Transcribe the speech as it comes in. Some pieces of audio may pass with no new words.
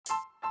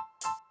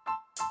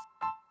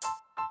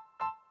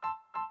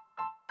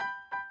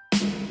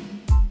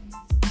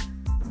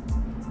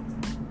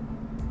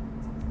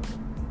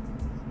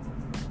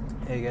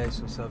Hey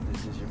guys, what's up?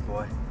 This is your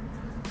boy,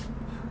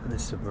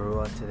 Mr.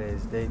 Barua. Today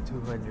is day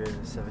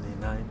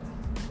 279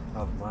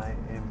 of my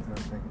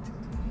imperfect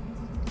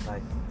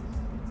life.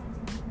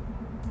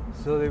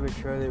 Slowly but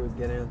surely, we're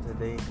getting on to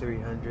day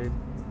 300.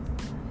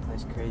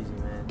 That's crazy,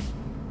 man.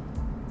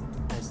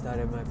 I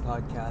started my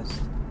podcast,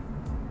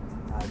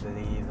 I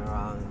believe,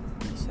 around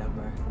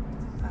December,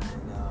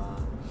 and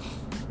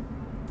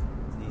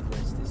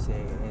needless to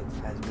say,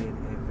 it has been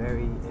a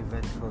very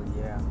eventful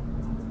year.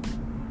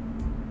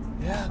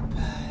 Yep, it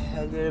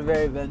has been a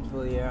very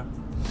eventful year.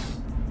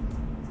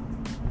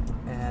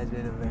 It has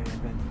been a very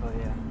eventful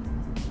year.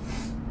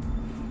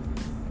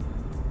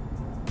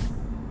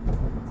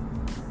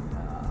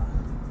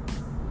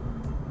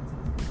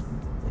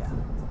 Yeah.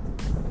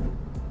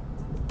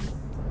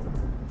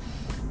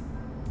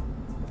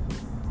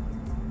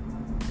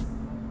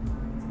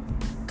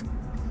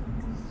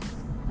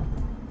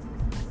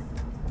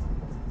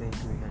 Day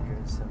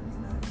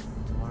 379.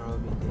 Tomorrow will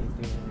be day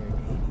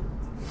 380.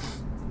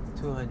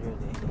 280.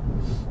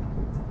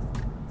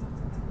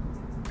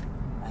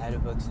 I had a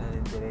book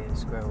signing today in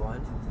Square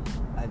One.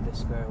 At the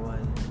Square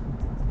One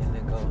in the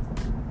Go.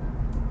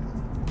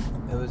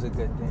 It was a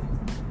good day.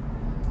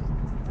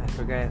 I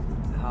forget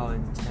how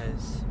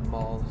intense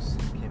malls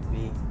can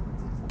be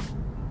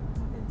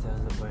in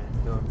terms of when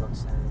doing book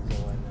signings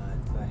or whatnot.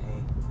 But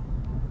hey,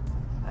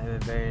 I'm a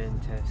very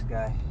intense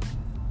guy.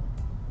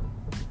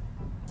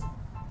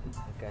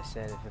 Like I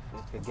said,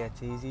 if it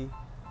gets easy,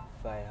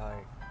 fight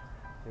hard.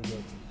 If it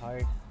gets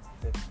hard,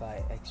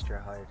 fight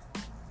extra hard.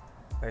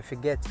 Or if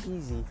it gets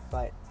easy,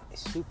 fight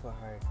super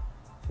hard.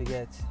 If it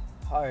gets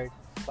hard,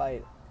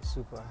 fight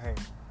super hard.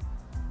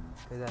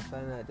 Because I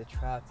find that the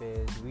trap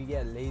is we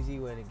get lazy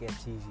when it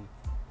gets easy.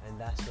 And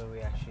that's when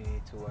we actually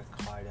need to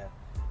work harder.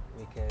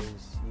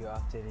 Because you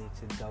often need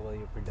to double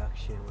your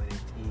production when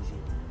it's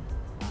easy.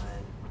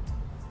 And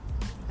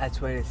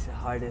that's when it's the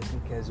hardest,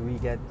 because we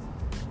get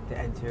to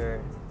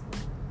enter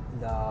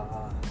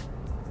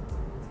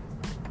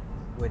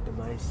with the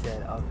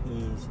mindset of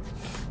ease,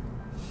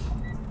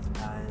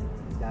 and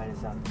that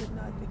is often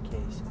not the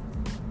case.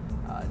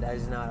 That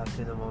is not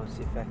often the most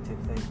effective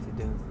thing to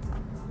do.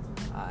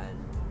 And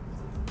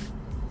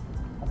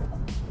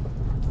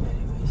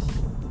anyways,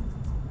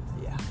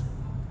 yeah,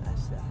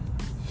 that's that.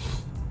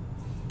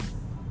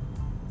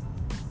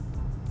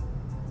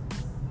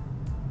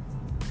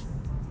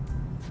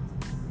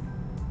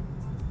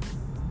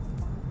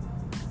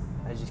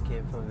 I just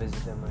came from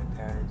visiting my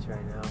parents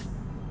right now.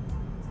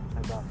 I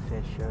bought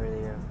fish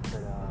earlier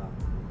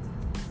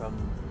from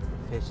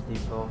Fish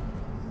Depot.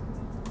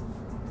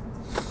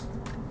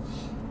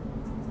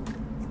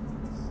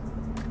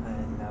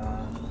 And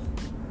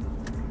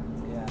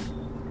yeah.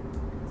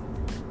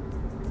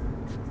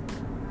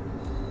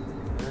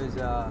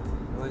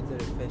 I went to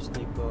the Fish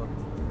Depot.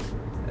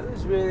 It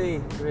was really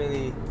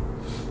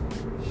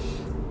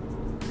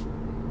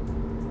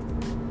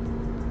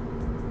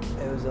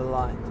it was a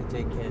lot to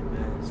take in,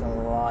 man. It's a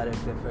lot of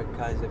different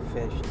kinds of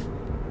fish.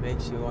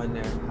 Makes you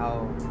wonder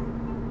how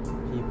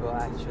people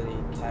actually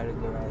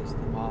categorize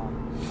them all.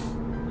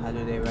 How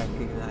do they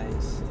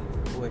recognize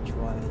which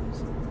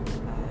ones?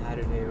 How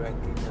do they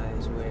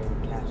recognize where to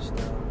catch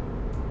them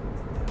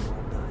and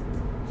whatnot?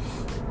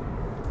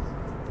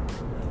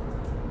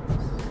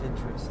 It's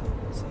interesting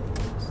to say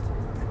the least.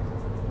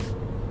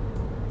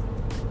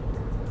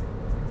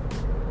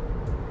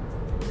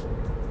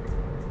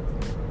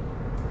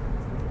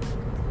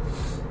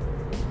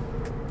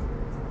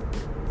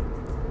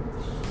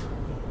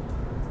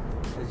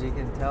 As you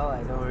can tell,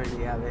 I don't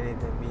really have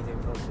anything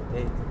meaningful to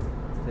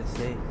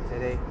say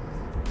today.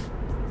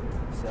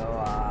 So,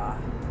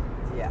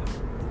 yeah,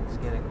 it's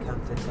gonna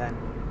count to 10.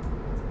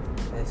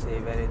 Let's see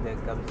if anything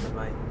comes to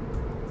mind.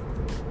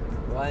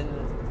 1,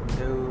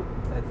 2,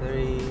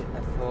 3,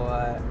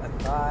 4,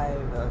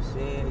 5,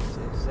 6,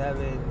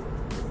 7,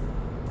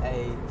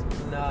 8,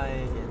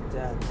 9,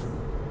 10.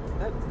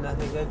 Nope,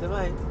 nothing came to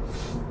mind.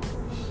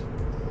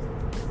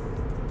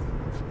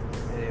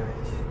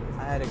 Anyways, I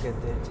had a good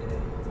day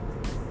today.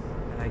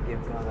 I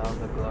give God all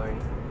the glory,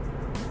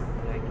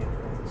 and I give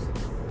thanks.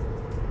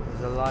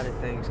 There's a lot of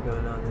things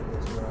going on in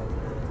this world,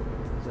 man.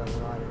 There's a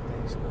lot of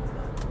things going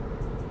on.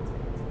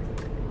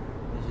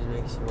 It just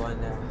makes you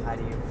wonder, how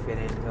do you fit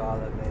into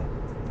all of it?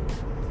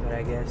 But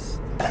I guess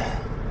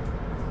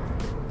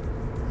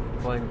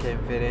one can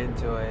fit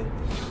into it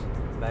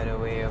by the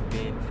way of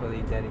being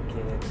fully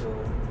dedicated to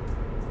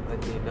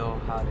what they know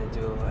how to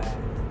do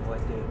and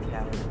what they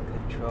can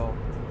control,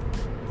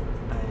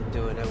 and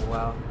doing it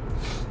well.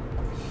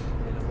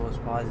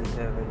 Most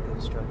positive and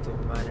constructive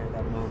manner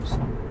that moves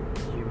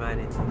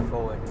humanity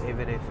forward,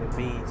 even if it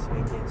means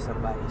making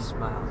somebody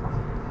smile.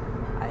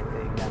 I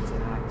think that's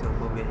an act of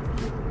moving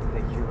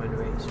the human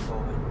race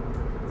forward.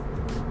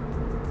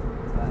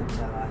 But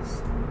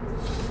alas,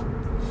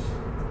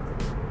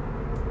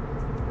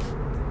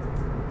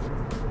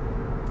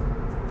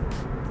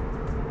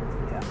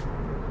 yeah,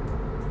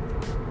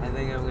 I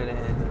think I'm gonna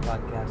end the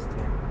podcast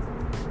here.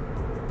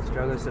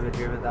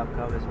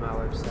 strugglesofadreamer.com is my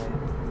website.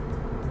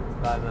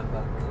 Buy my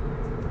book,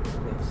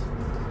 please.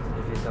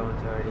 If you don't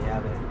don't already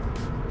have it.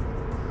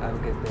 Have a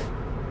good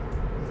day.